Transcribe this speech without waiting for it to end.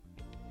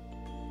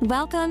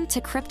Welcome to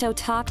Crypto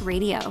Talk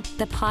Radio,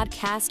 the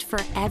podcast for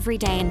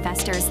everyday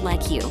investors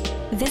like you.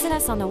 Visit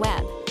us on the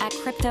web at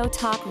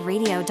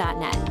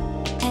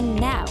cryptotalkradio.net. And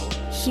now,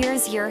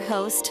 here's your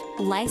host,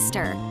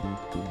 Leister.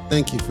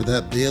 Thank you for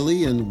that,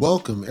 Bailey, and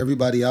welcome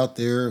everybody out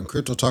there in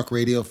Crypto Talk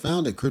Radio,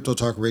 found at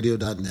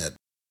cryptotalkradio.net.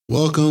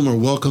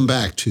 Welcome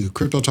back to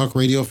Crypto Talk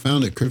Radio,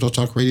 found at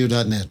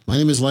cryptotalkradio.net. My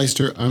name is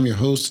Leister. I'm your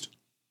host.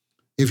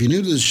 If you're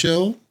new to the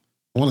show,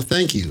 I want to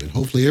thank you, and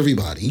hopefully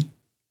everybody,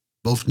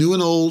 both new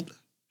and old,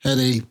 had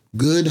a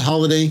good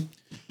holiday,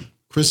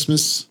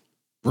 Christmas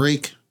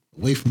break,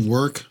 away from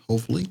work,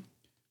 hopefully.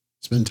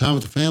 Spend time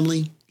with the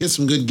family, get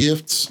some good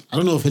gifts. I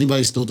don't know if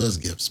anybody still does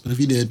gifts, but if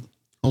you did,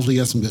 hopefully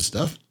you got some good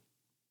stuff.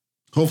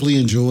 Hopefully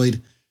you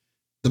enjoyed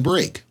the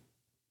break.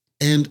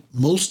 And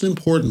most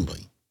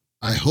importantly,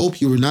 I hope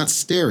you were not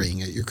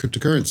staring at your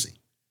cryptocurrency.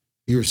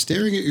 If you're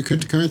staring at your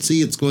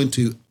cryptocurrency, it's going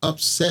to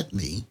upset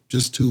me,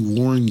 just to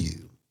warn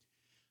you.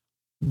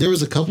 There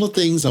was a couple of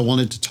things I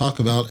wanted to talk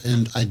about,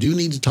 and I do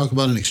need to talk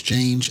about an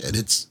exchange, and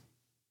it's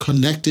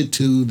connected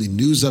to the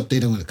news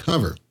update I'm going to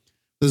cover.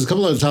 There's a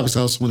couple other topics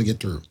I also want to get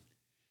through.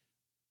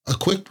 A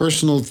quick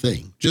personal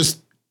thing,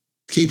 just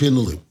keep in the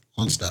loop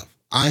on stuff.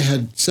 I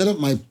had set up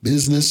my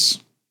business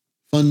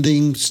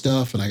funding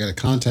stuff, and I got to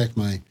contact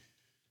my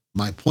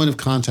point of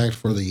contact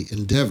for the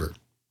endeavor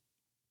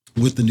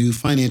with the new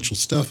financial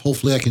stuff.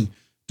 Hopefully I can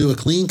do a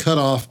clean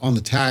cutoff on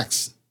the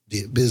tax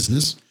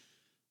business.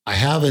 I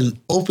have an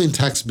open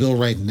tax bill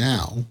right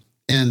now,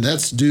 and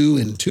that's due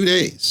in 2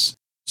 days.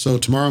 So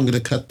tomorrow I'm going to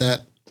cut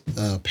that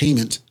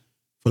payment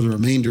for the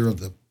remainder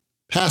of the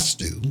past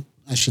due.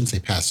 I shouldn't say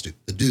past due,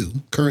 the due,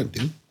 current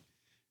due.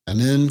 And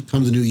then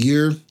come the new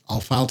year,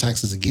 I'll file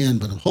taxes again,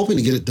 but I'm hoping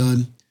to get it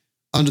done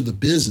under the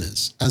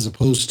business as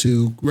opposed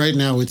to right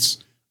now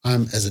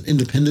I'm as an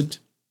independent.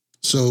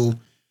 So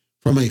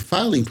from a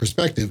filing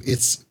perspective,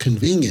 it's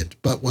convenient.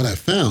 But what I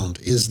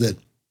found is that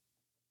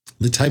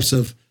the types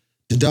of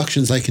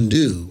deductions I can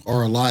do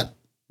are a lot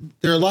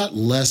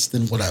less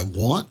than what I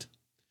want.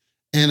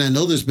 And I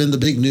know there's been the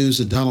big news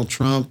of Donald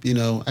Trump,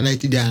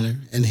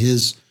 and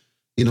his,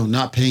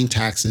 not paying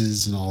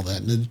taxes and all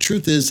that. And the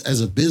truth is,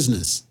 as a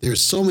business,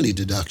 there's so many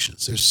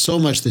deductions. There's so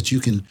much that you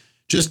can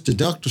just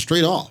deduct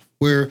straight off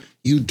where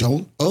you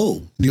don't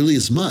owe nearly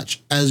as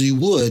much as you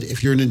would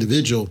if you're an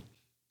individual.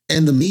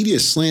 And the media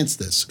slants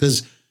this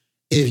because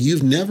if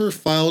you've never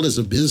filed as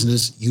a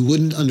business, you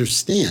wouldn't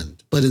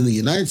understand. But in the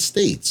United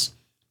States,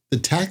 the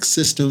tax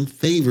system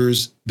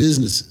favors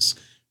businesses.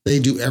 They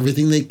do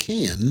everything they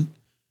can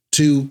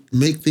to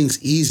make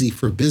things easy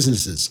for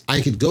businesses.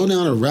 I could go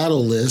down a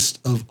rattle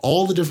list of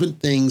all the different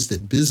things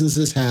that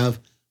businesses have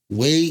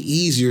way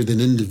easier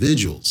than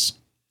individuals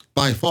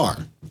by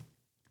far.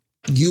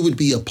 You would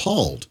be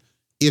appalled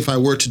if I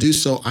were to do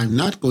so. I'm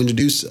not going to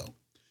do so.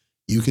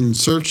 You can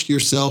search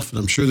yourself, and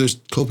I'm sure there's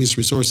copious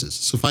resources.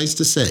 Suffice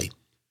to say,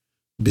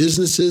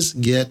 businesses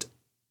get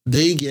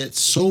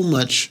so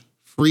much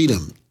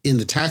freedom in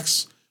the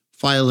tax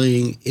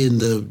filing, in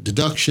the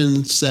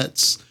deduction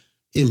sets,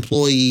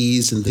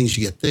 employees and things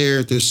you get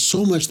there. There's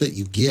so much that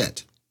you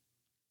get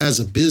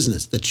as a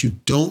business that you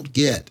don't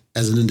get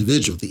as an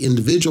individual. The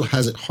individual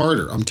has it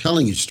harder. I'm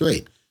telling you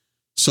straight.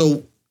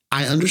 So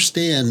I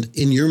understand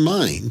in your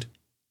mind,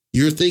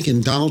 you're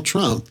thinking Donald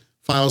Trump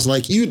files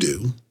like you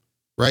do,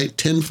 right?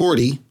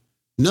 1040.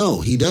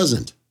 No, he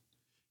doesn't.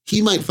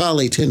 He might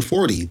file a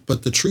 1040,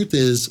 but the truth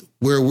is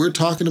where we're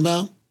talking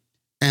about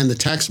and the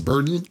tax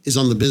burden is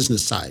on the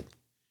business side.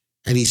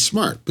 And he's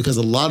smart because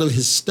a lot of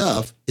his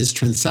stuff is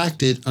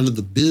transacted under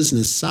the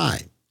business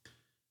side.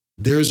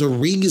 There's a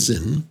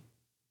reason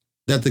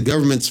that the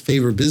governments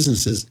favor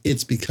businesses.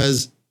 It's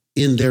because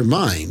in their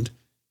mind,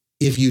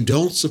 if you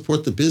don't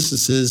support the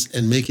businesses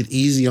and make it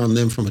easy on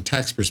them from a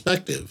tax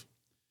perspective,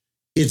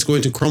 it's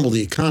going to crumble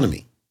the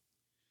economy.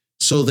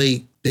 So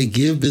they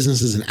give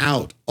businesses an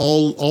out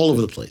all over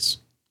the place.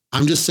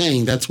 I'm just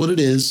saying that's what it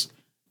is.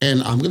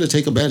 And I'm going to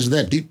take advantage of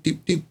that. Deep.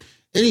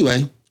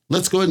 Anyway,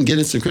 let's go ahead and get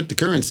into some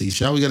cryptocurrency,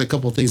 shall we? Got a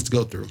couple of things to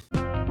go through.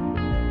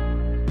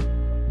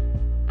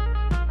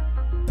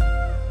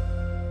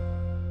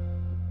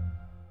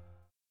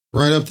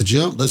 Right up the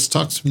jump, let's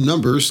talk some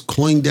numbers.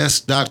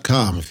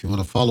 Coindesk.com, if you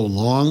want to follow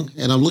along.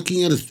 And I'm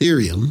looking at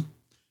Ethereum,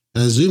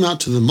 and I zoom out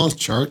to the month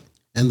chart,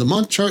 and the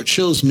month chart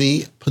shows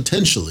me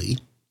potentially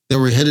that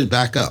we're headed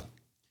back up.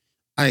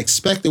 I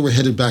expect that we're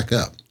headed back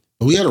up,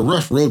 but we had a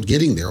rough road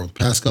getting there over the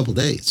past couple of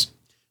days.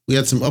 We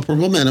had some upward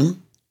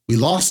momentum. We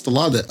lost a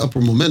lot of that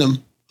upward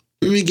momentum.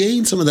 We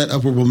regained some of that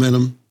upward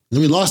momentum, and then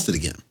we lost it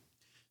again.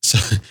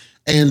 So,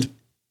 and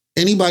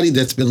anybody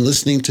that's been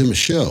listening to my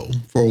show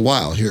for a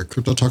while here at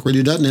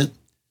cryptotalkradio.net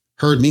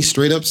heard me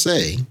straight up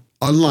say,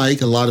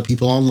 unlike a lot of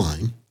people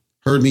online,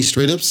 heard me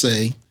straight up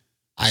say,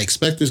 I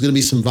expect there's going to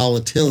be some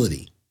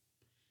volatility.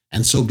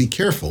 And so be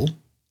careful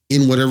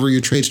in whatever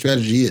your trade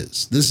strategy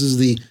is. This is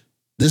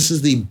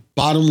the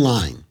bottom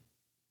line.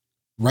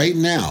 Right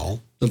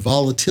now, the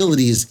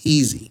volatility is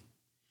easy.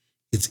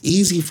 It's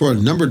easy for a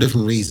number of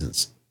different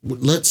reasons.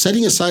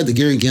 Setting aside the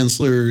Gary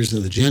Genslers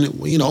and the Janet,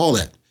 all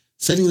that,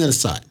 setting that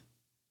aside.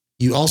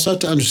 you also have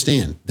to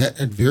understand that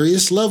at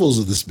various levels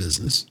of this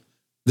business,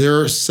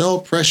 there are sell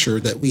pressure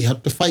that we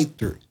have to fight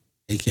through,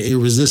 aka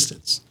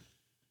resistance.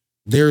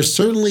 There is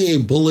certainly a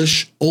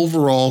bullish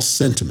overall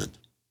sentiment.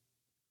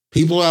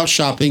 People are out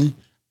shopping,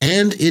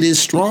 and it is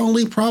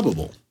strongly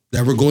probable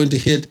that we're going to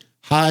hit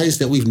highs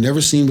that we've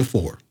never seen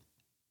before.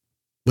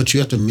 But you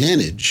have to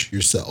manage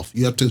yourself.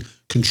 You have to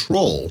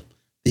control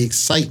the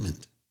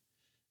excitement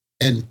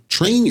and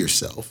train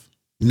yourself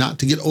not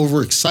to get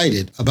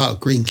overexcited about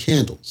green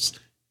candles.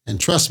 And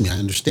trust me, I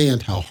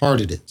understand how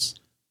hard it is.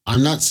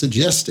 I'm not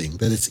suggesting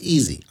that it's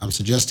easy. I'm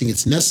suggesting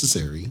it's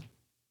necessary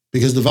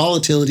because the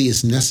volatility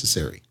is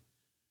necessary.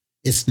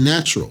 It's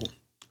natural.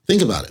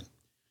 Think about it.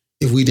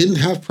 If we didn't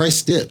have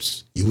price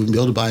dips, you wouldn't be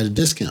able to buy at a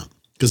discount.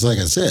 Because like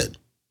I said,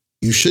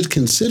 you should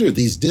consider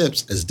these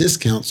dips as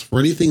discounts for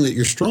anything that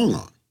you're strong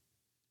on.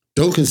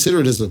 Don't consider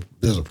it as a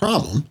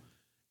problem.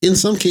 In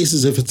some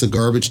cases, if it's a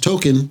garbage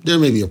token, there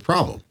may be a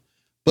problem.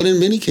 But in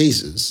many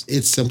cases,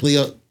 it's simply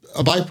a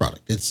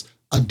byproduct. It's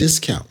a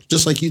discount,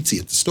 just like you'd see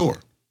at the store.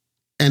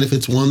 And if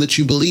it's one that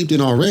you believed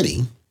in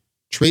already,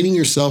 training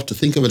yourself to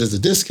think of it as a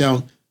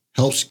discount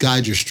helps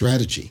guide your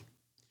strategy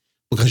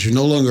because you're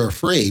no longer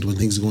afraid when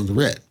things go into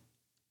red.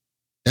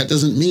 That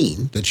doesn't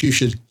mean that you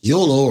should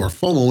YOLO or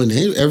FOMO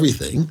into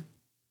everything.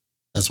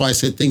 That's why I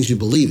said things you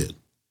believe in.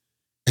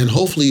 And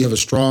hopefully you have a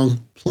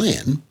strong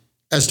plan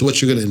as to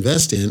what you're going to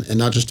invest in and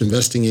not just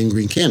investing in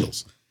green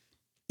candles.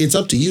 It's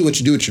up to you what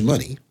you do with your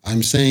money.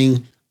 I'm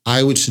saying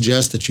I would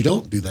suggest that you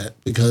don't do that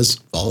because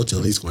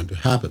volatility is going to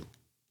happen.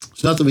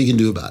 There's nothing we can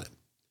do about it.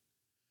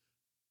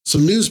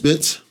 Some news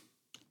bits.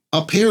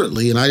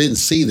 Apparently, and I didn't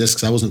see this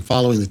because I wasn't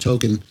following the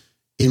token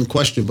in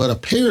question, but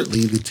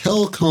apparently the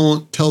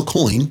Telcoin,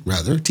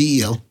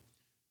 TEL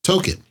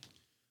token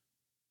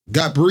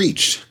got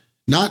breached.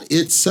 Not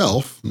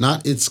itself,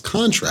 not its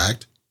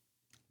contract,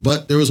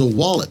 but there was a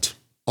wallet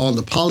on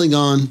the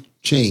Polygon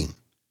chain.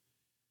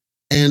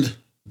 And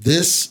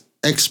this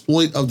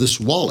exploit of this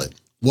wallet,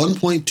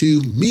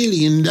 $1.2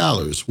 million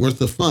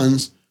worth of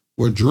funds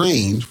were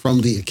drained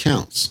from the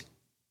accounts.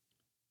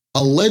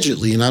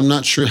 Allegedly, and I'm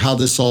not sure how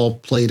this all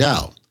played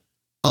out,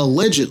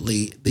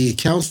 allegedly, the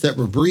accounts that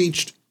were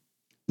breached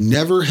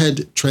never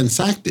had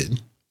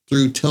transacted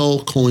through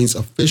Telcoin's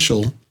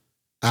official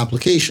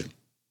application.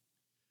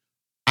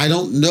 I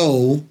don't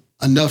know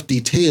enough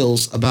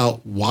details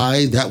about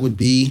why that would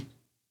be,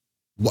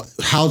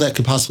 how that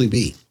could possibly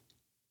be.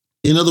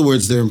 In other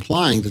words, they're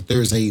implying that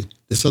there's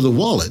this other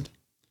wallet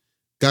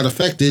got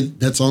affected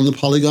that's on the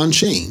Polygon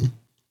chain,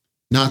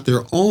 not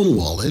their own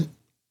wallet,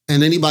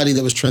 and anybody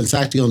that was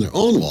transacting on their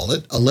own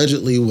wallet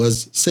allegedly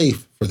was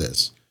safe for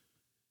this.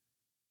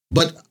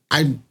 But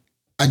I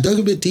dug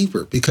a bit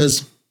deeper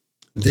because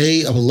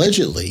they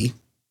allegedly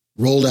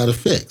rolled out a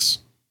fix.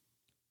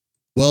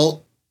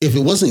 Well, if it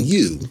wasn't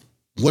you,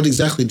 what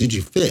exactly did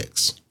you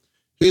fix?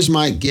 Here's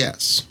my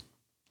guess.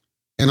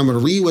 And I'm going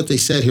to read what they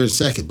said here in a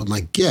second, but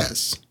my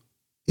guess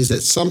is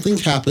that something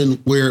happened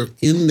where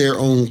in their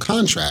own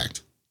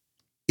contract,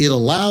 it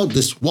allowed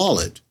this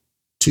wallet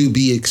to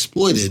be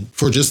exploited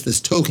for just this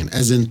token,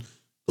 as in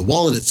the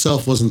wallet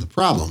itself wasn't the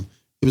problem.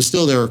 It was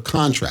still their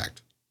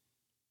contract.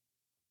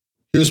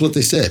 Here's what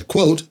they said,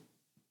 quote,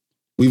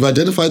 "We've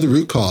identified the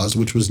root cause,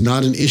 which was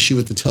not an issue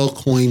with the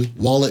Telcoin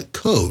wallet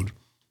code,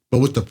 but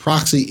with the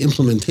proxy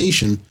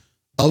implementation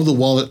of the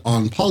wallet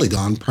on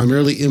Polygon,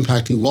 primarily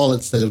impacting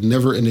wallets that have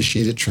never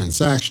initiated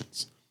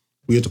transactions.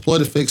 We have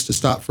deployed a fix to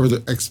stop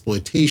further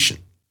exploitation.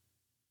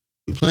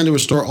 We plan to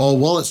restore all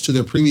wallets to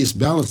their previous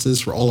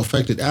balances for all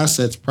affected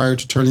assets prior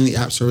to turning the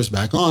app service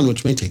back on,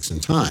 which may take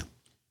some time.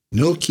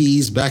 No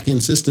keys,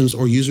 backend systems,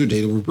 or user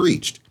data were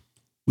breached.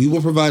 We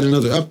will provide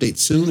another update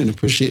soon and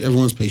appreciate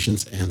everyone's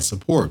patience and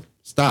support."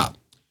 Stop.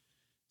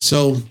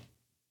 So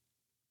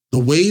the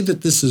way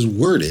that this is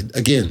worded,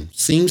 again,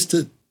 seems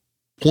to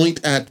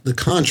point at the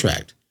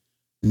contract,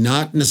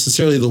 not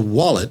necessarily the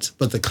wallet,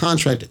 but the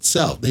contract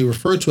itself. They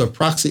refer to a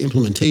proxy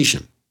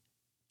implementation.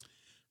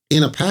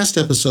 In a past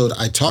episode,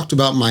 I talked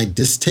about my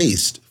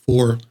distaste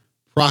for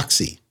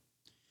proxy.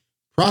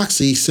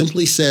 Proxy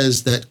simply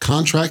says that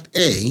contract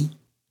A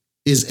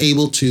is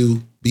able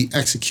to be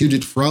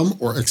executed from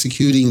or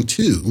executing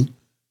to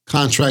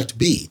contract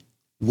B,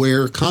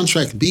 where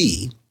contract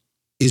B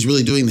is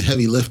really doing the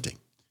heavy lifting.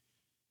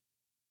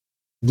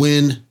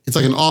 When it's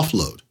like an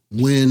offload,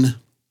 when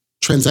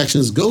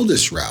transactions go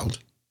this route,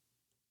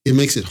 it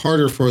makes it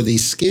harder for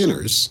these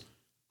scanners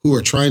who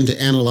are trying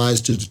to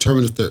analyze to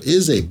determine if there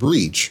is a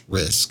breach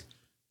risk.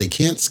 They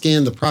can't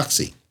scan the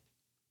proxy.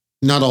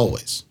 Not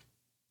always.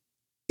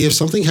 If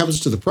something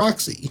happens to the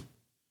proxy,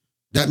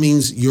 that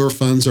means your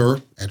funds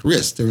are at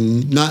risk. They're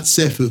not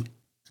safe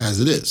as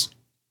it is.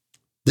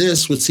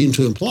 This would seem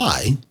to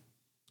imply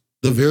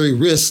the very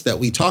risk that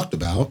we talked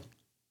about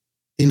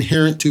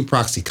inherent to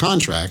proxy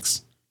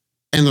contracts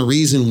and the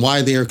reason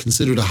why they are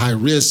considered a high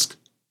risk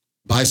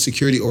by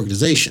security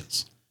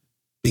organizations,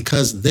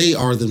 because they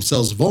are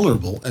themselves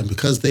vulnerable and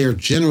because they are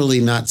generally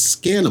not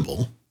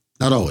scannable,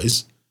 not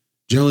always,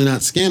 generally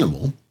not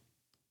scannable,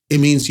 it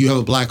means you have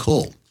a black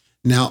hole.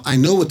 Now, I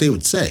know what they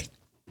would say.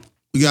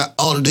 We got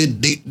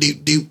audited.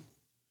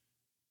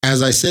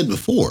 As I said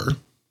before,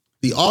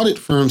 the audit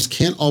firms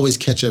can't always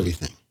catch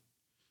everything.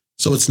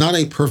 So it's not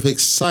a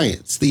perfect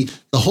science. The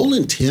whole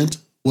intent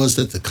was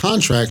that the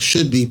contract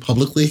should be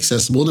publicly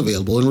accessible and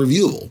available and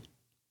reviewable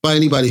by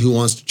anybody who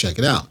wants to check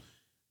it out.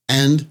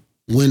 And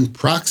when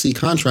proxy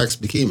contracts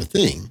became a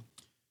thing,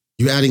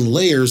 you're adding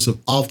layers of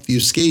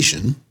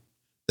obfuscation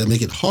that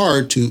make it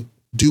hard to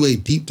do a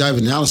deep dive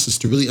analysis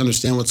to really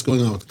understand what's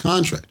going on with the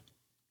contract.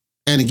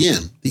 And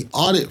again, the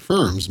audit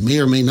firms may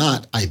or may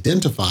not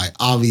identify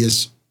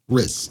obvious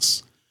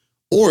risks,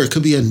 or it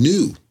could be a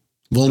new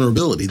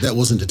vulnerability that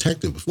wasn't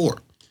detected before.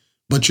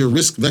 But your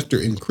risk vector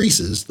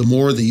increases the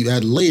more that you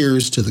add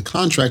layers to the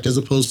contract, as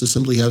opposed to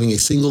simply having a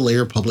single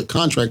layer public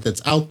contract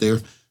that's out there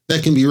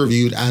that can be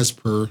reviewed as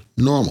per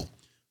normal.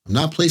 I'm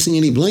not placing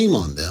any blame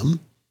on them.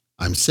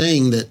 I'm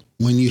saying that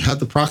when you have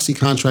the proxy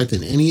contract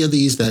and any of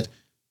these that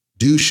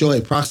do show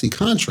a proxy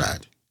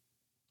contract,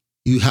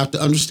 you have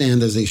to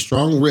understand there's a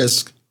strong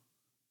risk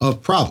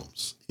of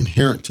problems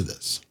inherent to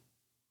this.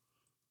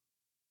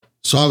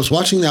 So I was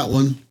watching that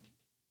one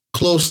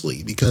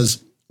closely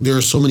because there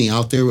are so many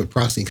out there with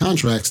proxy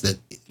contracts that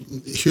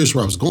here's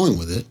where I was going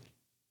with it.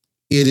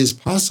 It is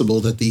possible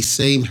that these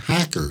same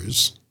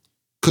hackers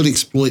could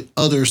exploit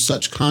other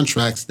such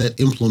contracts that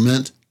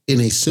implement in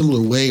a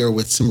similar way or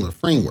with similar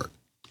framework.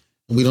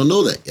 And we don't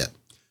know that yet.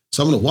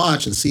 So I'm going to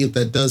watch and see if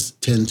that does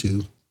tend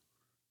to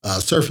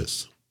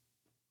surface.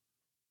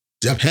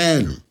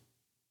 Japan.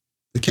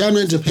 The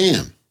cabinet in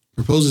Japan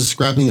proposes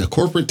scrapping a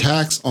corporate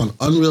tax on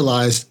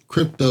unrealized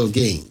crypto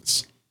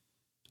gains.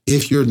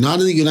 If you're not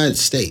in the United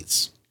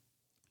States,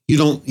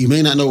 you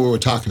may not know what we're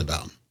talking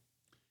about.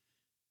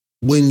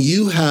 When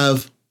you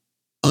have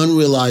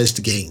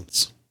unrealized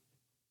gains,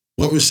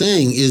 what we're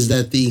saying is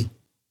that the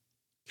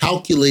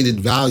calculated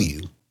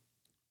value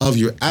of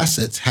your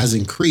assets has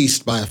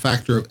increased by a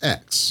factor of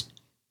X.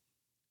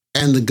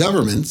 And the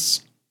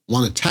governments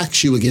want to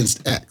tax you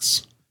against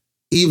X,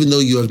 even though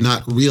you have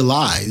not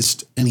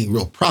realized any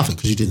real profit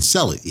because you didn't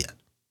sell it yet.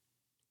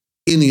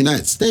 In the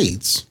United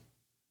States,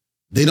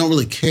 they don't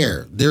really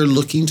care. They're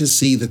looking to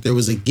see that there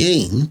was a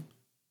gain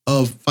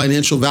of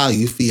financial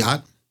value,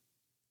 fiat,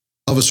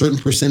 of a certain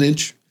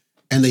percentage,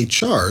 and they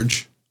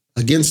charge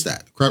against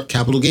that,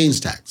 capital gains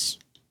tax.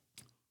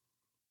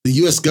 The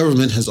U.S.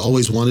 government has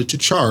always wanted to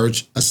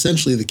charge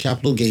essentially the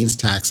capital gains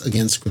tax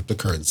against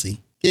cryptocurrency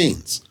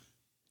gains.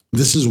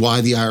 This is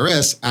why the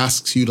IRS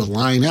asks you to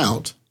line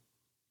out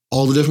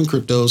all the different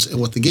cryptos and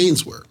what the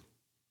gains were.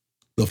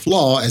 The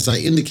flaw, as I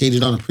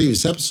indicated on a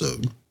previous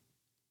episode,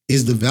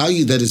 is the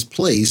value that is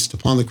placed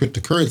upon the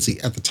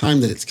cryptocurrency at the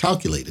time that it's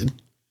calculated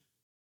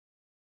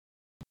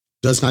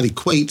does not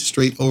equate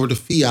straight over to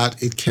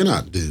fiat. It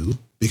cannot do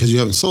because you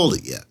haven't sold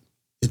it yet.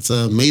 It's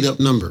a made up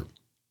number.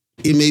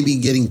 It may be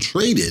getting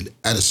traded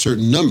at a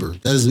certain number.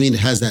 That doesn't mean it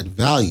has that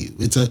value.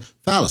 It's a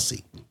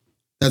fallacy.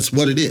 That's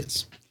what it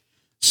is.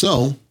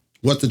 So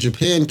what the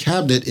Japan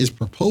cabinet is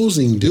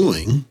proposing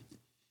doing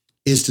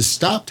is to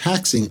stop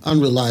taxing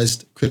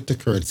unrealized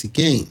cryptocurrency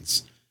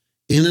gains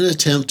in an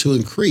attempt to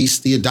increase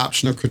the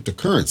adoption of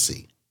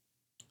cryptocurrency.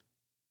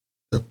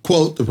 The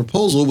quote, the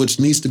proposal, which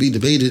needs to be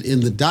debated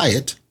in the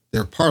Diet,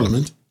 their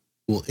parliament,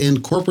 will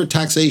end corporate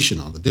taxation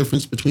on the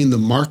difference between the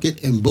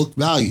market and book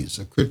values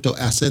of crypto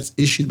assets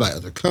issued by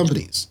other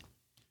companies.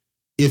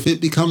 If it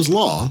becomes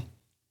law,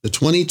 the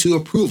 22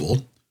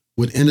 approval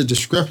would end a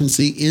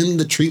discrepancy in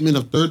the treatment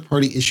of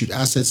third-party issued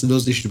assets and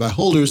those issued by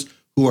holders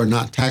who are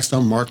not taxed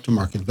on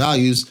mark-to-market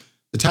values.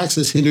 The tax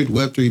has hindered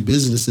Web3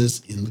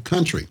 businesses in the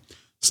country.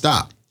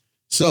 Stop.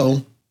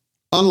 So,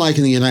 unlike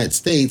in the United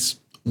States,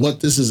 what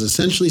this is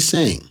essentially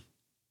saying,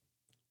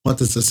 when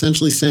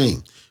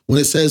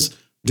it says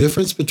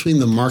difference between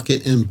the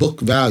market and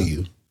book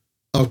value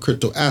of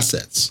crypto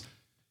assets,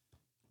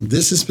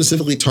 this is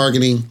specifically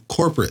targeting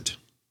corporate.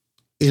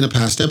 In a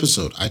past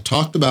episode, I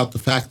talked about the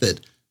fact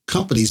that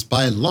companies,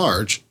 by and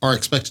large, are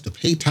expected to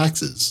pay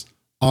taxes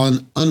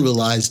on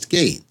unrealized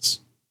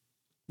gains,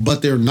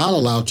 but they're not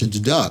allowed to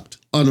deduct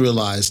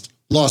unrealized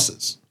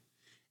losses.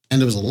 And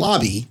there was a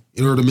lobby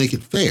in order to make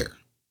it fair.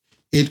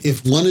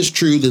 If one is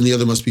true, then the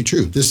other must be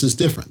true. This is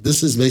different.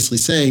 This is basically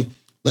saying,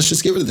 let's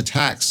just get rid of the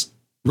tax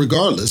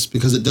regardless,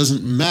 because it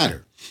doesn't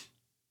matter.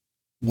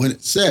 When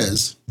it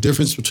says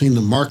difference between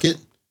the market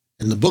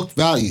and the book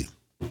value,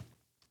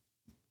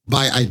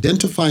 by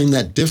identifying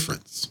that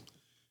difference,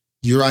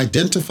 you're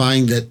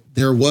identifying that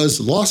there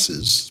was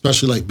losses,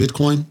 especially like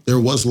Bitcoin, there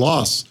was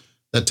loss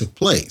that took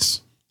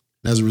place.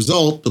 And as a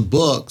result, the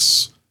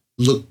books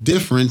look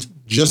different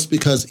just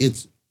because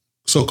it's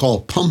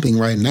so-called pumping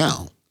right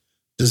now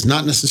does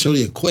not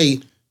necessarily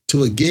equate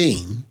to a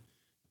gain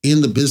in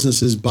the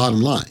business's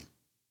bottom line.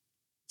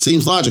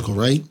 Seems logical,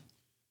 right?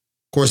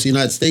 Of course, the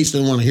United States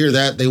doesn't want to hear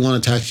that. They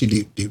want to tax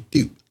you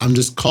deep. I'm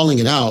just calling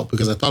it out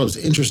because I thought it was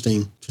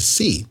interesting to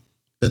see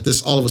that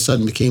this all of a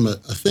sudden became a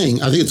thing.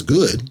 I think it's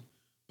good,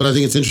 but I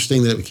think it's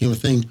interesting that it became a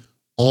thing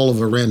all of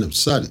a random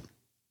sudden.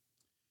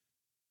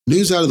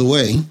 News out of the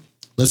way,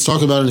 let's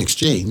talk about an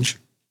exchange.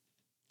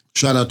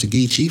 Shout out to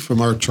Geechee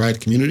from our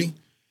Triad community.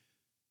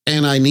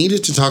 And I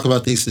needed to talk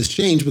about this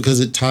exchange because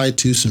it tied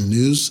to some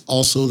news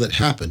also that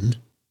happened,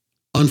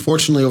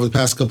 unfortunately, over the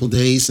past couple of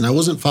days. And I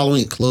wasn't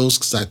following it close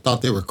because I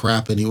thought they were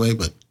crap anyway.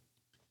 But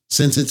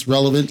since it's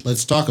relevant,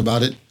 let's talk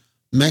about it.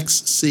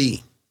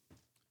 MEXC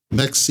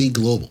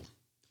Global.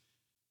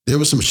 There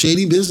was some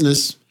shady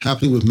business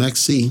happening with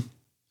MEXC.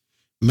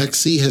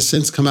 MEXC has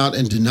since come out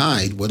and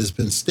denied what has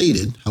been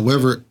stated.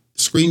 However,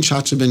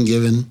 screenshots have been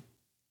given,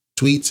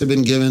 tweets have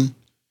been given.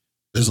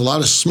 There's a lot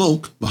of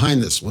smoke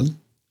behind this one.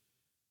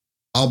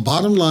 I'll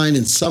bottom line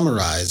and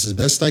summarize as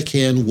best I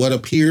can what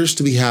appears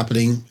to be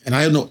happening, and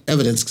I have no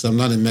evidence because I'm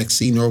not in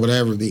MEXC, nor would I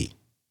ever be.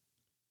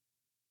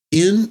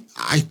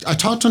 I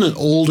talked on an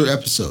older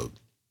episode.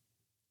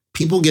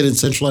 People get in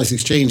centralized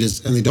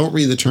exchanges and they don't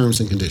read the terms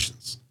and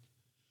conditions.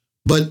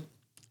 But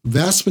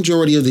vast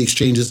majority of the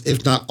exchanges,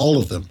 if not all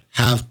of them,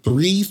 have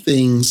three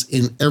things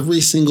in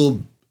every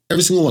single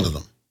one of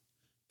them.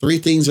 Three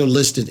things are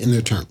listed in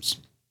their terms.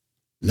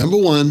 Number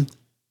one,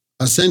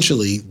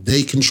 essentially,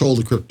 they control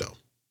the crypto.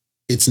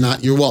 It's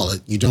not your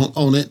wallet. You don't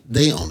own it.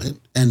 They own it.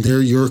 And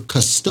they're your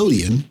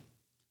custodian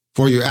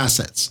for your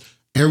assets.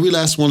 Every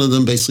last one of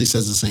them basically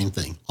says the same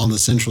thing on the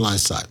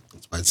centralized side.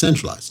 That's why it's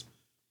centralized.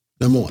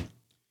 Number one.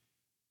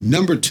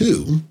 Number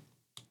two,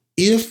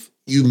 if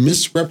you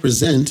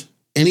misrepresent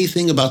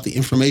anything about the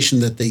information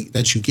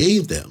that you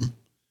gave them,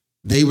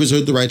 they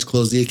reserve the right to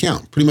close the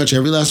account. Pretty much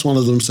every last one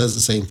of them says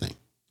the same thing.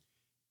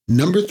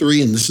 Number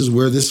three, and this is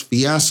where this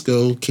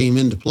fiasco came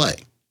into play.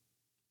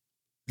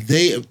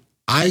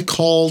 I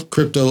called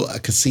crypto a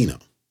casino.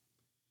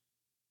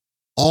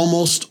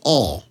 Almost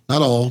all,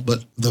 not all,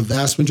 but the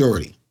vast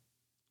majority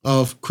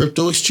of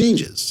crypto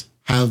exchanges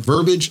have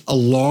verbiage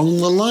along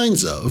the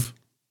lines of,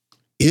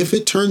 if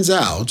it turns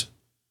out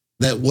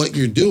that what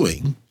you're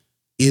doing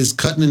is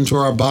cutting into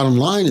our bottom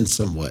line in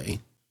some way,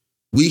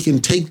 we can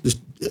take this,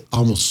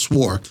 almost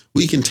swore,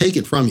 we can take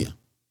it from you,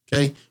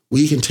 okay?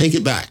 We can take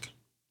it back,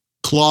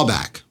 claw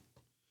back.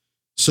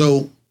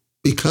 So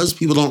because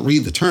people don't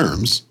read the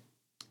terms,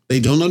 they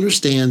don't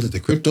understand that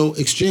the crypto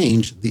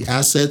exchange, the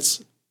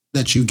assets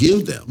that you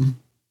give them,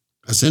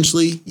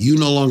 essentially, you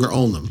no longer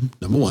own them,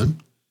 number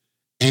one.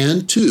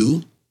 And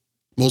two,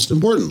 most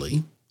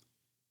importantly,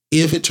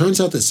 if it turns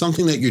out that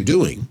something that you're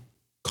doing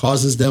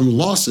causes them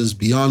losses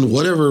beyond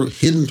whatever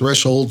hidden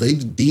threshold they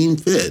deem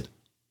fit,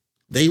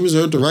 they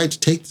reserve the right to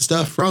take the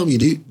stuff from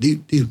you.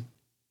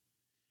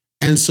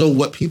 And so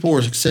what people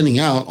were sending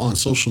out on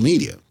social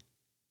media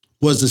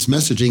was this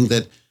messaging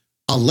that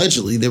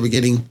allegedly they were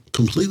getting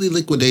completely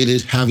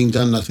liquidated, having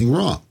done nothing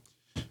wrong.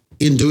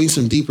 In doing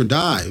some deeper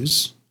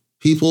dives,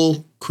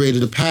 people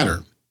created a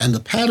pattern. And the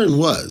pattern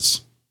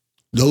was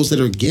those that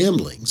are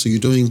gambling. So you're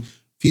doing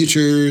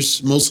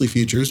futures, mostly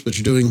futures, but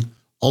you're doing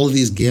all of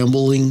these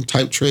gambling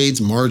type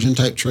trades, margin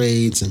type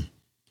trades, and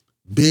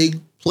big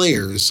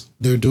players,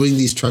 they're doing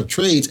these type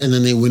trades and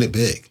then they win it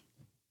big.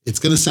 It's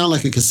going to sound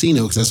like a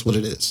casino because that's what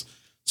it is.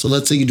 So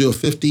let's say you do a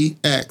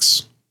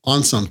 50X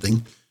on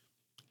something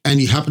and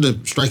you happen to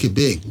strike it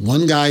big.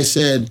 One guy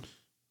said,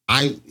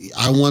 I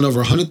won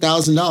over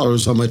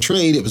 $100,000 on my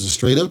trade. It was a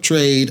straight up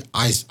trade.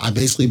 I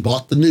basically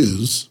bought the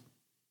news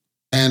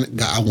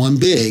and I won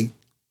big.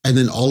 And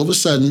then all of a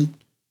sudden,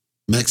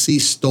 MEXC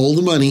stole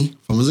the money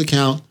from his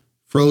account,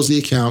 froze the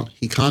account.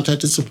 He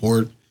contacted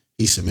support.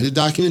 He submitted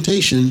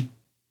documentation.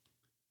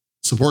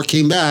 Support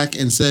came back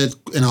and said,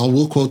 and I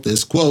will quote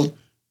this, quote,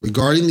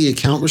 regarding the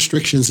account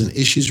restrictions and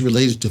issues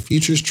related to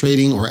futures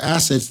trading or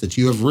assets that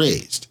you have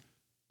raised,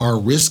 our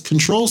risk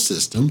control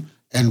system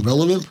and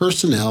relevant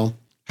personnel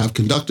have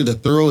conducted a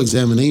thorough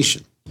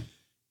examination.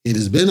 It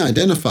has been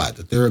identified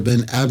that there have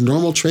been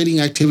abnormal trading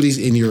activities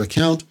in your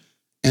account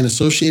and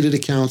associated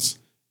accounts.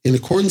 In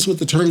accordance with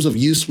the terms of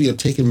use, we have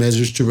taken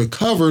measures to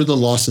recover the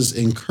losses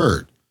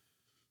incurred.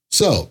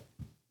 So,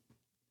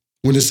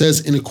 when it says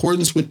in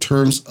accordance with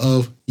terms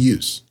of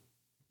use,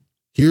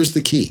 here's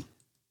the key.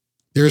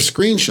 There are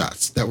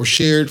screenshots that were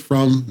shared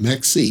from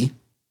MEXC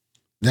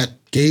that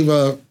gave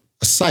a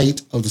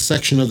cite of the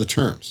section of the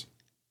terms.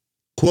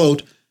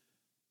 Quote,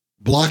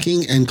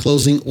 blocking and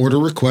closing order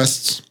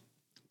requests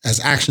as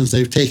actions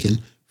they've taken,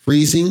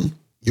 freezing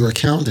your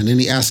account and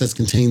any assets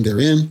contained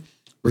therein,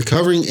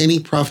 recovering any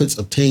profits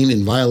obtained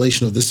in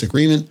violation of this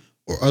agreement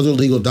or other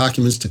legal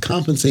documents to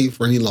compensate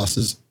for any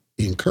losses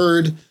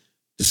incurred,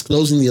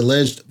 disclosing the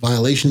alleged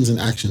violations and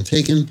action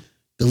taken,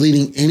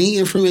 deleting any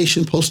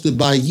information posted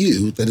by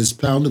you that is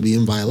found to be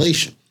in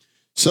violation.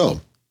 So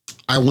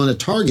I want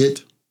to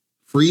target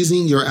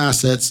freezing your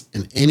assets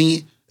and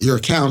your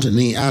account and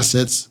any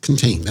assets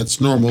contained. That's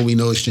normal. We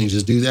know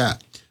exchanges do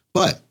that.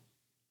 But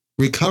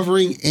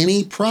recovering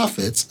any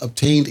profits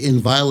obtained in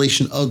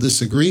violation of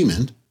this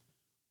agreement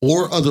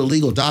or other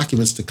legal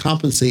documents to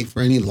compensate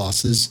for any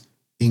losses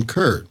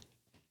incurred.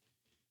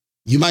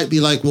 You might be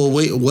like, well,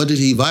 wait, what did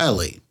he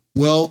violate?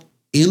 Well,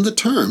 in the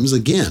terms,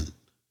 again,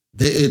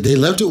 they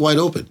left it wide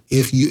open.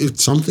 If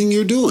something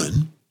you're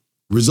doing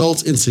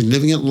results in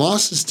significant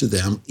losses to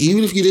them,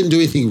 even if you didn't do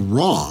anything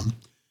wrong,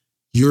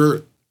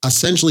 you're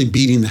essentially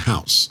beating the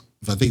house.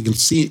 If I think you can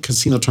see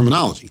casino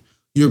terminology,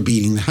 you're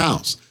beating the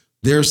house.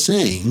 They're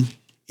saying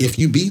if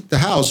you beat the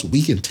house,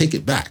 we can take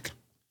it back.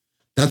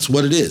 That's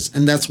what it is.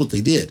 And that's what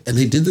they did. And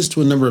they did this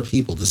to a number of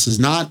people. This is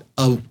not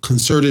a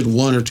concerted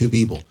one or two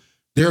people.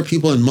 There are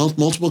people in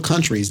multiple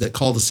countries that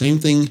call the same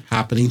thing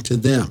happening to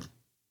them.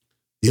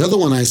 The other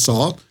one I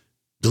saw,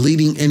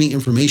 deleting any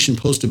information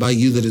posted by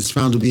you that is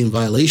found to be in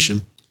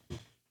violation.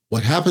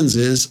 What happens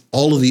is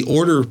all of the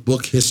order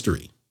book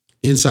history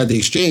inside the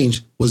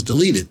exchange was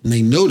deleted. And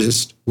they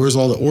noticed, where's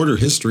all the order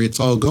history? It's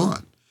all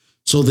gone.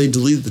 So they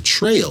deleted the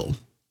trail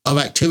of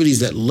activities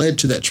that led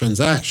to that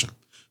transaction,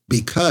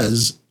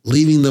 because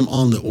leaving them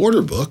on the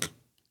order book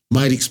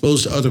might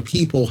expose to other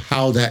people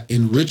how that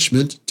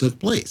enrichment took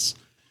place.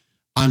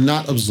 I'm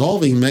not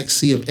absolving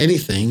MEXC of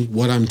anything.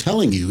 What I'm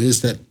telling you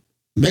is that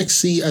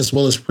MEXC, as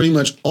well as pretty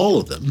much all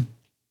of them,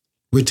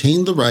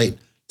 retain the right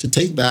to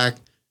take back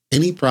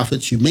any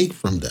profits you make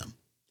from them,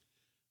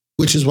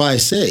 which is why I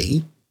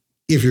say,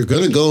 if you're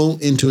going to go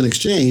into an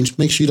exchange,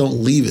 make sure you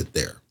don't leave it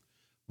there.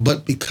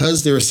 But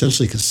because they're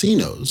essentially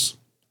casinos,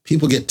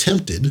 people get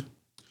tempted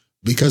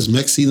because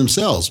MEXC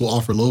themselves will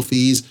offer low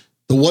fees.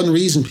 The one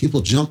reason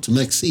people jump to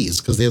MEXC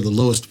is because they have the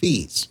lowest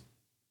fees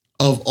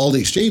of all the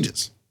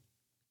exchanges.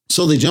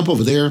 So they jump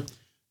over there,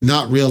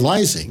 not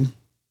realizing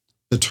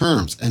the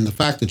terms and the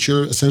fact that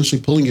you're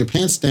essentially pulling your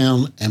pants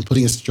down and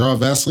putting a jar of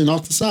Vaseline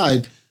off the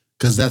side,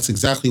 because that's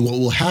exactly what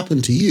will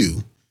happen to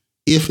you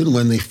if and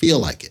when they feel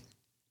like it.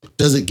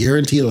 Does it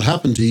guarantee it'll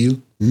happen to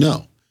you?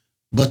 No,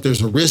 but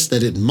there's a risk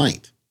that it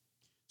might.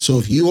 So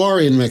if you are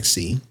in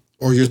MEXC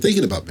or you're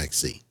thinking about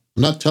MEXC,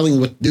 I'm not telling you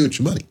what to do with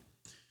your money.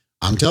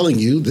 I'm telling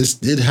you this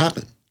did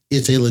happen.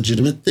 It's a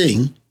legitimate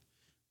thing.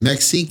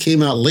 MEXC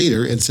came out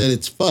later and said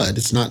it's FUD.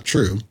 It's not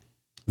true.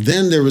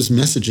 Then there was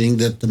messaging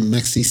that the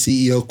MEXC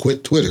CEO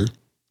quit Twitter,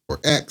 or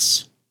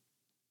X.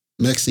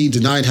 MEXC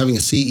denied having a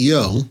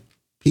CEO.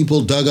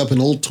 People dug up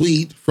an old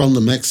tweet from the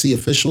MEXC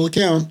official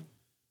account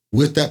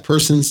with that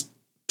person's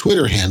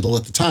Twitter handle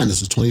at the time.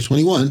 This is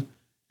 2021,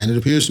 and it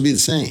appears to be the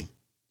same.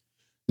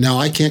 Now,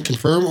 I can't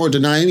confirm or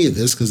deny any of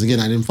this because, again,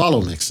 I didn't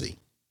follow MEXC.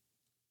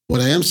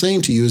 What I am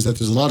saying to you is that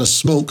there's a lot of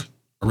smoke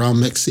around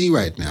MEXC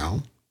right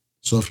now.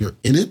 So if you're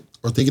in it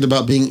or thinking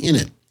about being in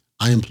it,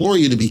 I implore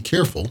you to be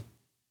careful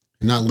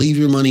and not leave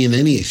your money in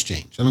any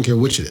exchange. I don't care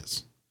which it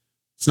is.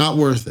 It's not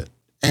worth it.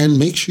 And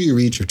make sure you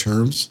read your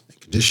terms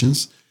and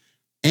conditions,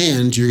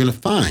 and you're going to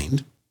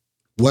find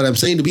what I'm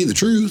saying to be the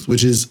truth,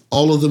 which is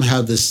all of them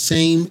have the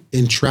same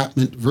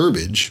entrapment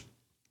verbiage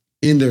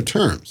in their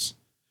terms.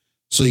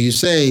 So you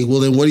say, well,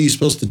 then what are you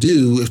supposed to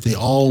do if they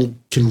all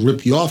can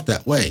rip you off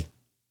that way?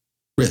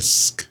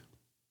 Risk.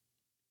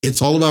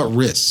 It's all about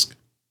risk.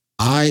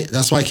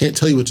 That's why I can't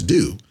tell you what to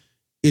do.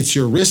 It's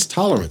your risk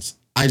tolerance.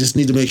 I just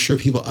need to make sure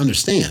people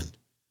understand.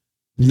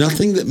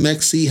 Nothing that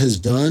MEXC has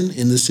done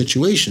in this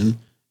situation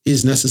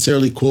is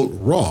necessarily, quote,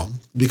 wrong,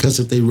 because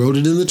if they wrote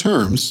it in the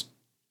terms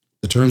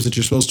that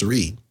you're supposed to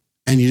read,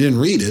 and you didn't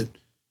read it,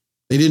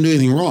 they didn't do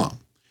anything wrong.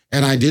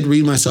 And I did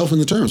read myself in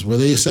the terms where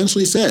they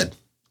essentially said,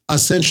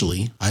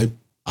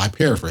 I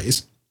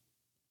paraphrase,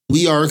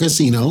 we are a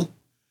casino.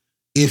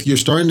 If you're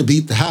starting to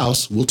beat the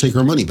house, we'll take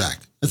our money back.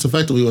 That's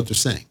effectively what they're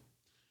saying.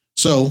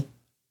 So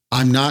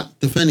I'm not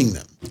defending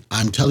them.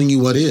 I'm telling you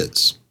what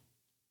is,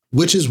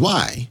 which is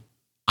why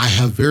I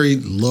have very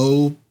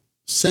low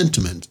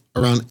sentiment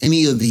around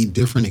any of the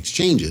different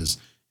exchanges.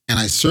 And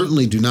I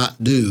certainly do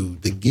not do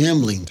the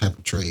gambling type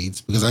of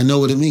trades because I know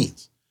what it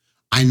means.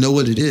 I know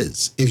what it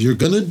is. If you're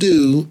going to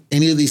do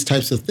any of these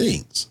types of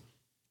things,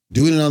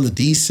 doing it on the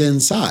DCEN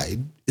side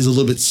is a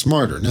little bit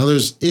smarter. Now,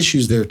 there's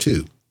issues there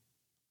too,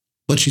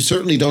 but you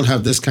certainly don't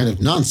have this kind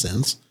of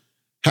nonsense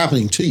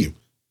happening to you.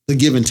 The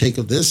give and take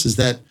of this is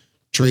that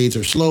trades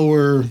are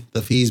slower,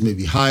 the fees may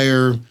be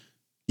higher,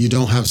 you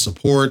don't have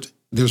support.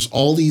 There's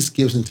all these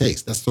gives and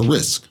takes. That's the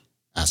risk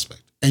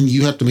aspect. And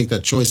you have to make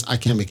that choice. I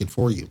can't make it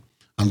for you.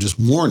 I'm just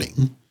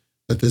warning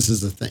that this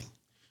is the thing.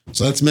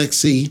 So that's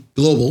MEXC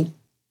Global.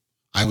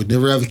 I would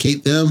never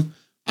advocate them.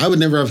 I would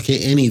never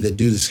advocate any that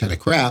do this kind of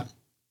crap,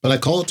 but I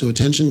call it to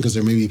attention because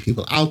there may be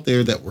people out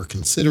there that were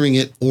considering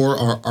it or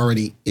are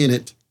already in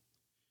it.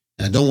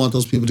 And I don't want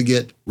those people to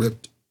get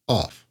ripped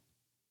off.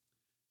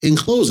 In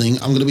closing,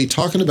 I'm going to be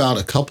talking about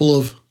a couple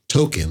of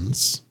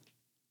tokens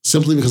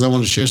simply because I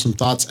want to share some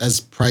thoughts as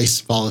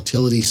price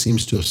volatility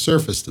seems to have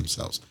surfaced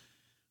themselves.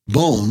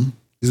 Bone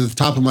is at the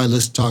top of my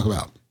list to talk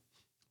about.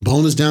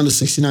 Bone is down to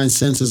 69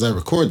 cents as I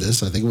record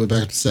this. I think it went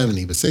back to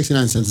 70, but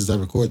 69 cents as I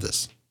record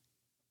this.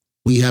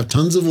 We have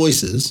tons of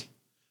voices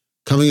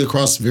coming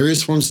across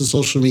various forms of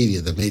social media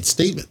that made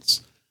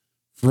statements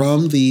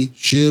from the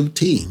SHIB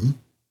team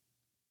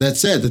that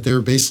said that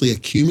they're basically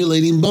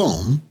accumulating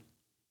Bone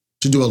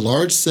to do a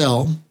large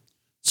sell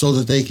so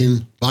that they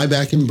can buy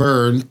back and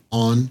burn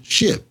on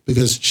SHIB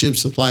because SHIB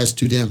supply is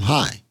too damn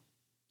high.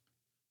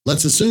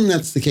 Let's assume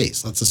that's the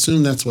case. Let's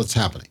assume that's what's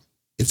happening.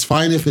 It's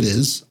fine if it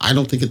is. I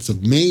don't think it's a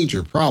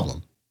major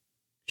problem.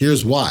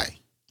 Here's why.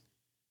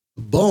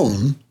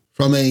 Bone,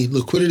 from a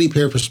liquidity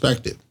pair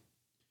perspective,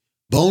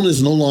 Bone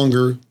is no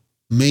longer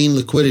main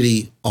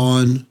liquidity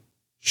on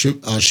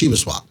Shiba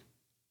Swap.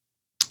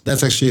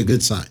 That's actually a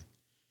good sign.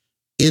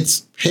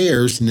 its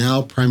pairs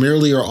now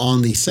primarily are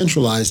on the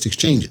centralized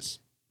exchanges.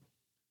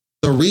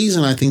 The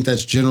reason I think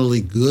that's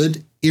generally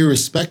good,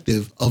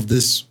 irrespective of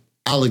this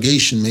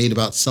allegation made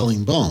about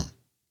selling bone,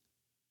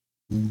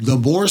 the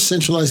more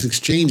centralized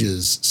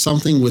exchanges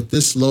something with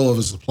this low of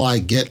a supply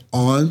get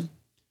on,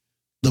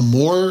 the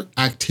more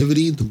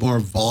activity, the more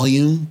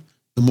volume,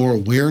 the more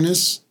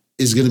awareness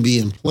is going to be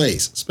in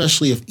place,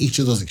 especially if each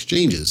of those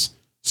exchanges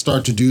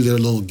start to do their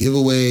little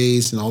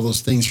giveaways and all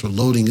those things for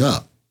loading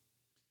up.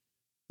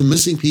 The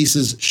missing piece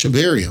is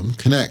Shibarium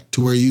Connect,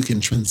 to where you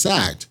can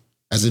transact,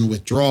 as in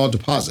withdraw,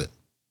 deposit,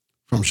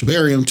 from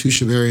Shibarium to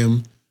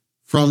Shibarium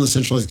from the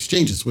centralized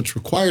exchanges, which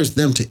requires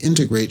them to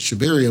integrate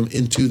Shibarium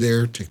into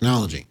their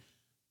technology.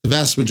 The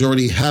vast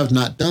majority have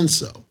not done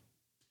so.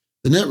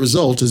 The net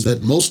result is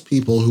that most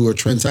people who are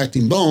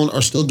transacting bone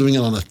are still doing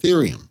it on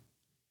Ethereum.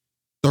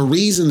 The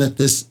reason that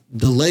this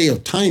delay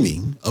of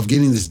timing of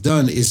getting this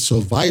done is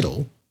so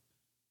vital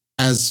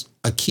as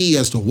a key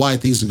as to why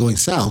things are going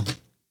south,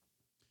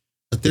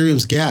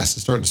 Ethereum's gas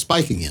is starting to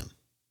spike again,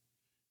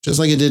 just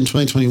like it did in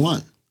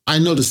 2021. I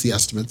noticed the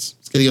estimates.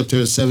 It's getting up to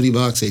 $70,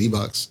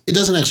 $80. It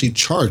doesn't actually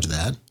charge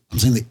that. I'm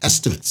saying the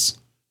estimates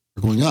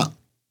are going up.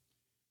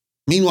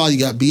 Meanwhile, you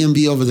got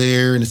BNB over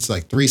there, and it's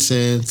like 3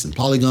 cents, and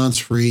Polygon's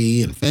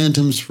free, and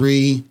Phantom's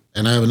free.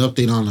 And I have an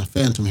update on a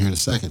Phantom here in a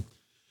second.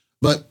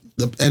 But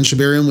and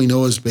Shibarium, we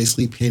know, is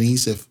basically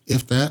pennies,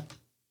 if that.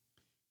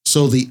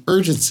 So the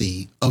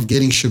urgency of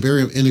getting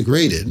Shibarium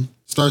integrated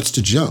starts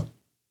to jump.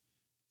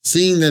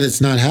 Seeing that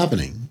it's not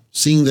happening,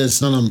 seeing that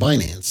it's not on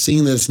Binance,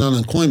 seeing that it's not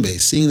on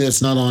Coinbase, seeing that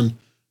it's not on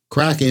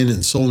Kraken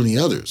and so many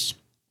others,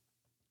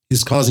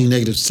 is causing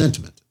negative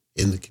sentiment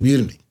in the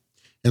community.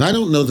 And I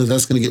don't know that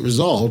that's going to get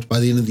resolved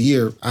by the end of the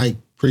year.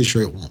 I'm pretty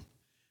sure it won't.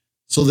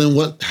 So then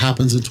what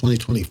happens in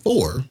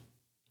 2024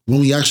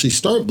 when we actually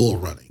start bull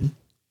running?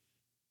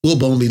 Will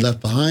Bone be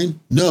left behind?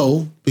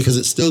 No, because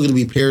it's still going to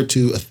be paired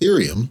to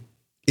Ethereum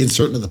in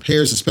certain of the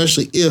pairs,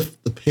 especially if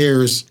the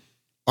pairs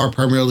are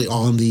primarily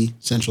on the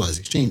centralized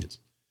exchanges.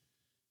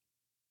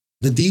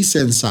 The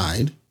Decent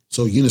side,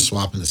 so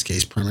Uniswap in this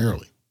case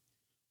primarily,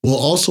 will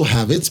also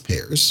have its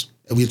pairs.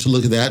 And we have to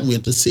look at that and we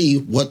have to see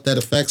what that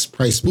affects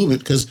price movement,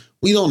 because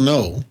we don't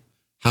know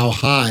how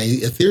high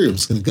Ethereum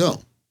is going to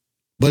go.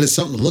 But it's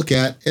something to look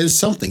at. It's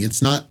something.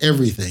 It's not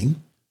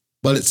everything,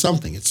 but it's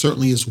something. It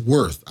certainly is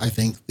worth, I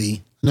think, the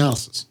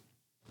analysis.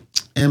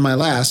 And my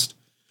last,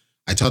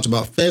 I talked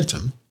about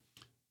Phantom,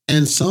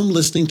 and some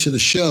listening to the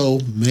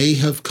show may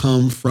have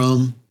come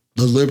from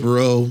the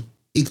Libero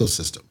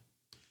ecosystem,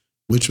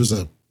 which was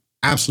an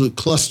absolute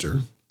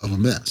cluster of a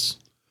mess.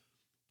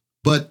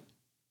 But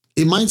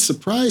it might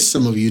surprise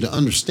some of you to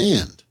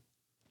understand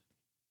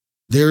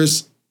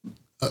there's,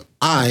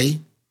 I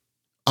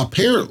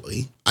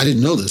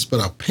didn't know this,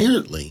 but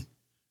apparently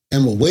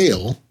am a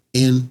whale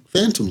in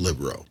Phantom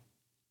Libero.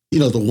 You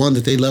know, the one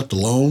that they left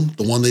alone,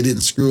 the one they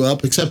didn't screw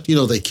up, except,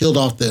 they killed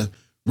off the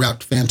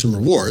wrapped Phantom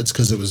rewards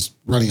because it was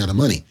running out of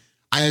money.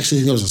 I actually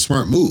think it was a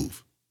smart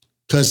move,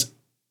 because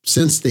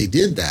since they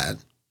did that,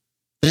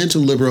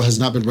 Phantom Libero has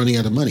not been running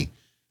out of money.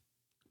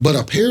 But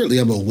apparently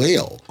I'm a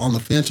whale on the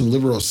Phantom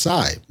Libero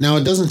side. Now,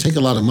 it doesn't take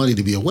a lot of money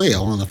to be a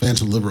whale on the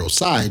Phantom Libero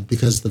side,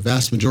 because the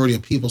vast majority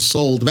of whales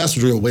sold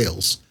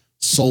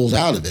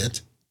out of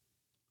it.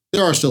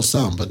 There are still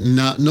some, but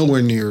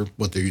nowhere near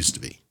what there used to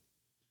be.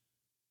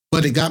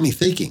 But it got me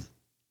thinking,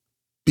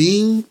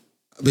 being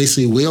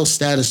basically whale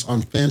status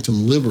on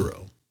Phantom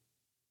Libero,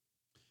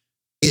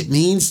 it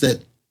means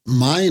that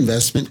my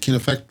investment can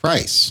affect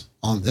price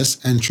on this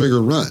and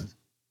trigger run.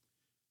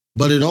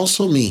 But it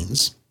also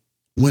means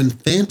when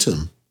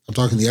Phantom, I'm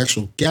talking the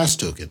actual gas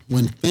token,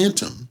 when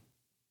Phantom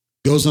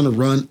goes on a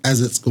run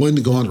as it's going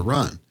to go on a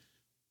run,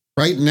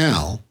 right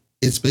now,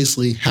 it's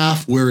basically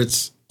half where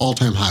its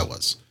all-time high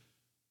was.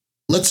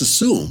 Let's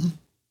assume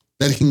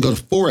that it can go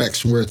to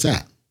 4x from where it's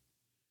at.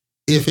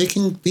 If it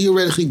can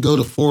theoretically go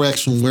to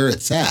 4x from where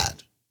it's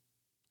at,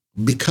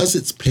 because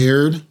it's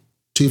paired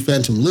to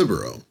Phantom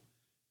Libero,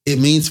 it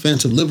means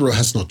Phantom Libero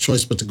has no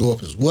choice but to go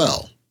up as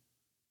well.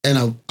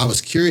 And I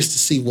was curious to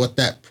see what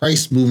that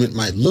price movement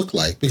might look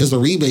like, because the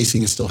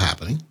rebasing is still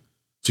happening.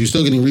 So you're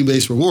still getting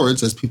rebase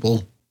rewards as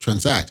people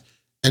transact.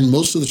 And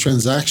most of the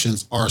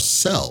transactions are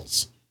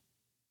sells.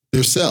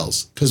 They're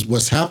sells, because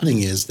what's happening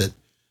is that,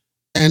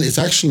 and it's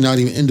actually not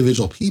even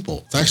individual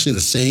people. It's actually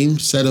the same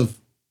set of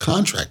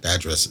contract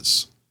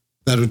addresses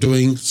that are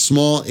doing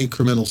small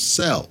incremental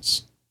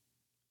sells,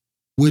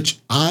 which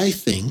I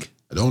think,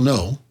 I don't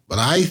know, but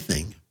I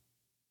think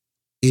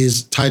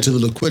is tied to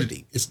the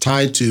liquidity. It's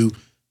tied to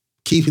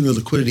keeping the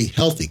liquidity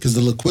healthy, because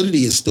the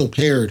liquidity is still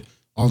paired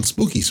on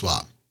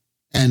SpookySwap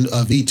and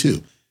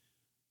V2.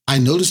 I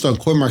noticed on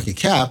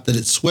CoinMarketCap that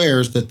it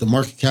swears that the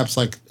market cap's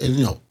like,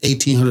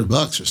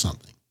 $1,800 or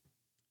something.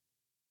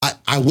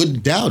 I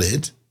wouldn't doubt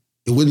it.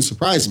 It wouldn't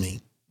surprise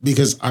me,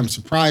 because I'm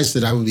surprised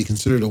that I would be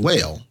considered a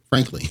whale,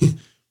 frankly.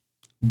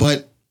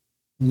 But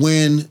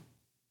when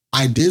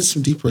I did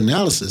some deeper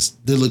analysis,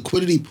 the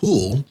liquidity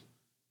pool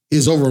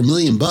is over $1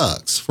 million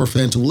for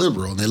Phantom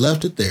Libero, and they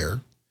left it there.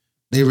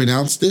 They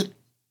renounced it.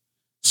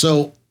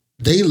 So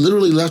They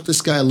literally left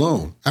this guy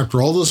alone.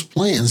 After all those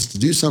plans to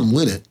do something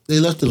with it, they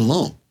left it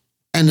alone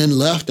and then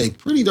left a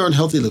pretty darn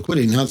healthy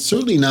liquidity. Now, it's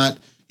certainly not,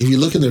 if you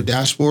look at their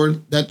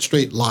dashboard, that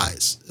straight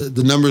lies.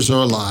 The numbers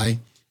are a lie.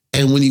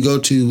 And when you go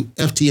to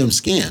FTM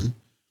Scan,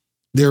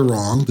 they're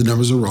wrong. The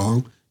numbers are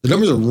wrong. The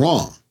numbers are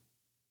wrong.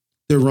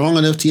 They're wrong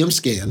on FTM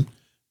Scan.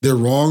 They're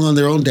wrong on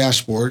their own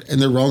dashboard,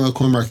 and they're wrong on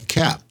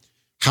CoinMarketCap.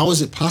 How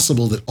is it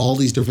possible that all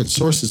these different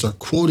sources are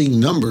quoting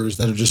numbers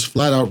that are just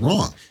flat out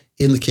wrong?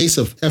 In the case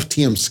of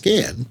FTM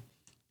Scan,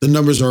 the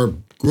numbers are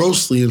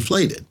grossly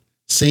inflated,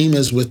 same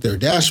as with their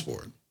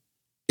dashboard.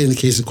 In the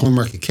case of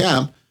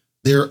CoinMarketCap,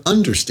 they're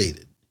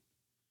understated.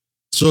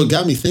 So it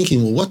got me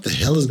thinking, well, what the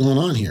hell is going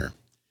on here?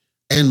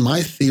 And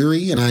my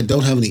theory, and I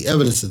don't have any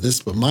evidence of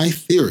this, but my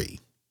theory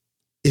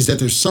is that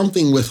there's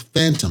something with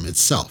Phantom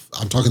itself.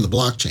 I'm talking the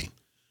blockchain.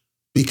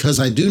 Because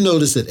I do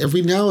notice that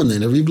every now and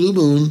then, every blue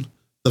moon,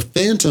 the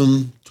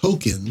Phantom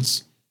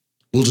tokens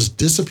will just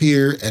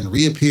disappear and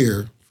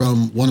reappear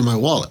from one of my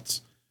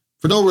wallets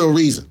for no real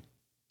reason.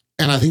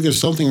 And I think there's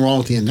something wrong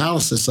with the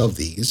analysis of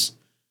these.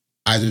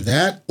 Either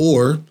that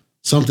or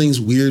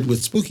something's weird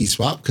with Spooky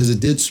Swap, because it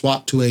did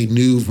swap to a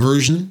new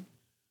version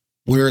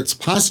where it's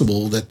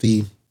possible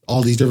that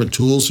all these different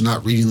tools are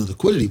not reading the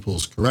liquidity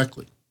pools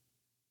correctly.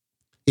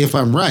 If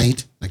I'm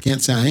right, I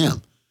can't say I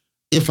am.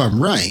 If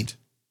I'm right,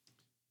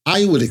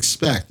 I would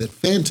expect that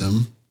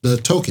Phantom, the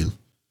token,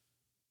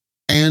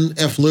 and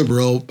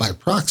FLibero by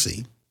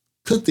proxy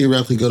could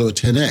theoretically go to a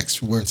 10x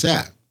from where it's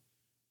at.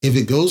 If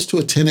it goes to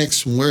a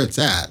 10x from where it's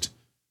at,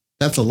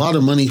 that's a lot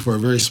of money for a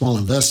very small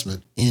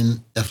investment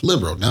in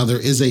FLibero. Now,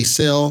 there is a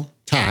sale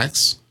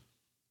tax,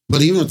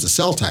 but even with the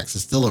sell tax,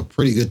 it's still a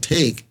pretty good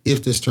take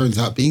if this turns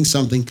out being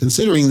something,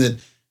 considering that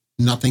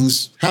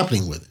nothing's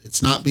happening with it.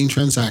 It's not being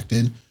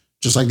transacted,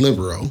 just like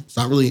Libero. It's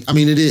not really, I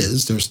mean, it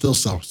is. There's still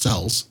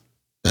cells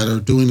that are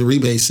doing the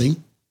rebasing,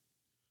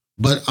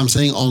 but I'm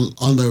saying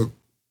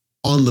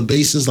on the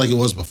basis like it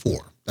was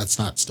before. That's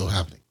not still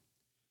happening.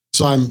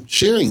 So I'm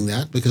sharing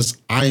that because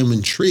I am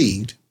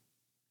intrigued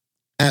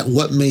at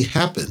what may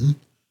happen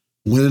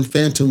when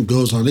Phantom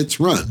goes on its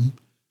run,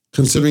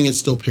 considering it's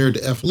still paired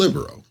to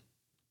FLibero.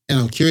 And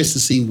I'm curious to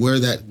see where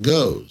that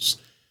goes.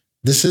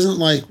 This isn't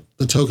like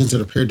the tokens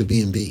that are paired to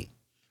BNB.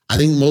 I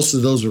think most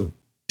of those are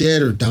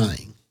dead or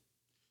dying.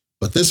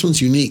 But this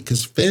one's unique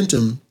because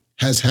Phantom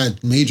has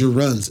had major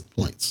runs at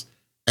points,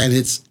 and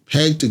it's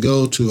pegged to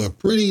go to a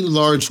pretty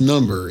large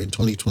number in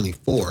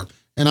 2024.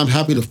 And I'm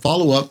happy to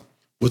follow up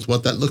with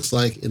what that looks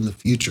like in the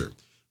future.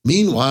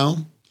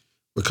 Meanwhile,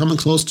 we're coming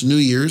close to New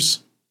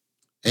Year's,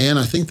 and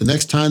I think the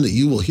next time that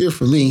you will hear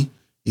from me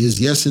is,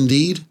 yes,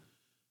 indeed,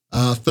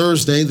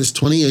 Thursday, this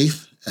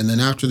 28th. And then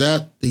after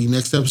that, the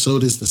next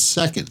episode is the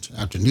 2nd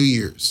after New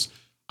Year's.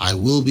 I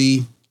will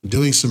be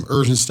doing some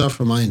urgent stuff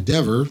for my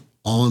endeavor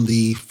on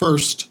the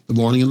 1st, the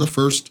morning of the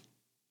 1st,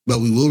 but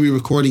we will be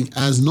recording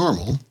as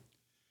normal.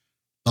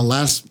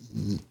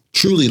 The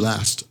truly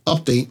last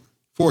update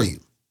for you.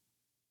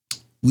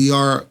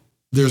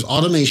 There's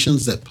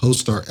automations that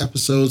post our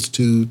episodes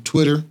to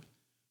Twitter.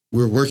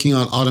 We're working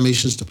on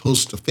automations to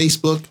post to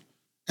Facebook.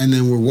 And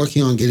then we're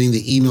working on getting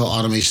the email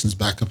automations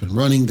back up and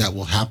running. That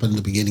will happen at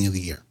the beginning of the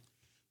year.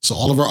 So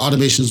all of our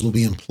automations will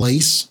be in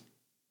place.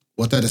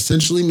 What that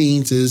essentially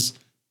means is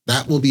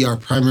that will be our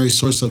primary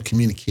source of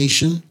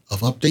communication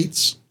of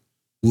updates,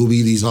 will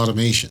be these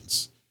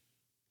automations.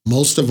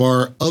 Most of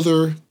our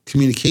other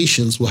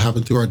communications will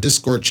happen through our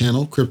Discord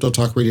channel,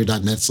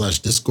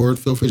 cryptotalkradio.net/Discord.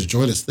 Feel free to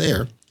join us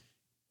there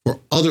for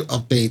other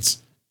updates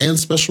and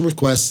special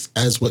requests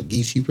as what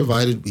Geechee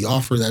provided. We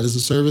offer that as a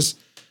service.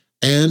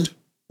 And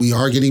we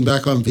are getting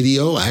back on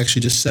video. I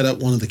actually just set up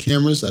one of the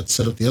cameras. I'd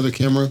set up the other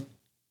camera,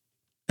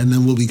 and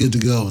then we'll be good to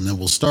go. And then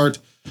we'll start,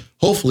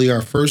 hopefully,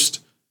 our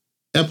first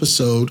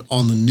episode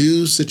on the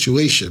new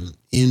situation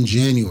in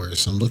January.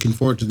 So I'm looking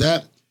forward to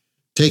that.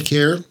 Take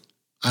care.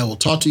 I will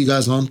talk to you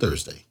guys on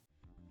Thursday.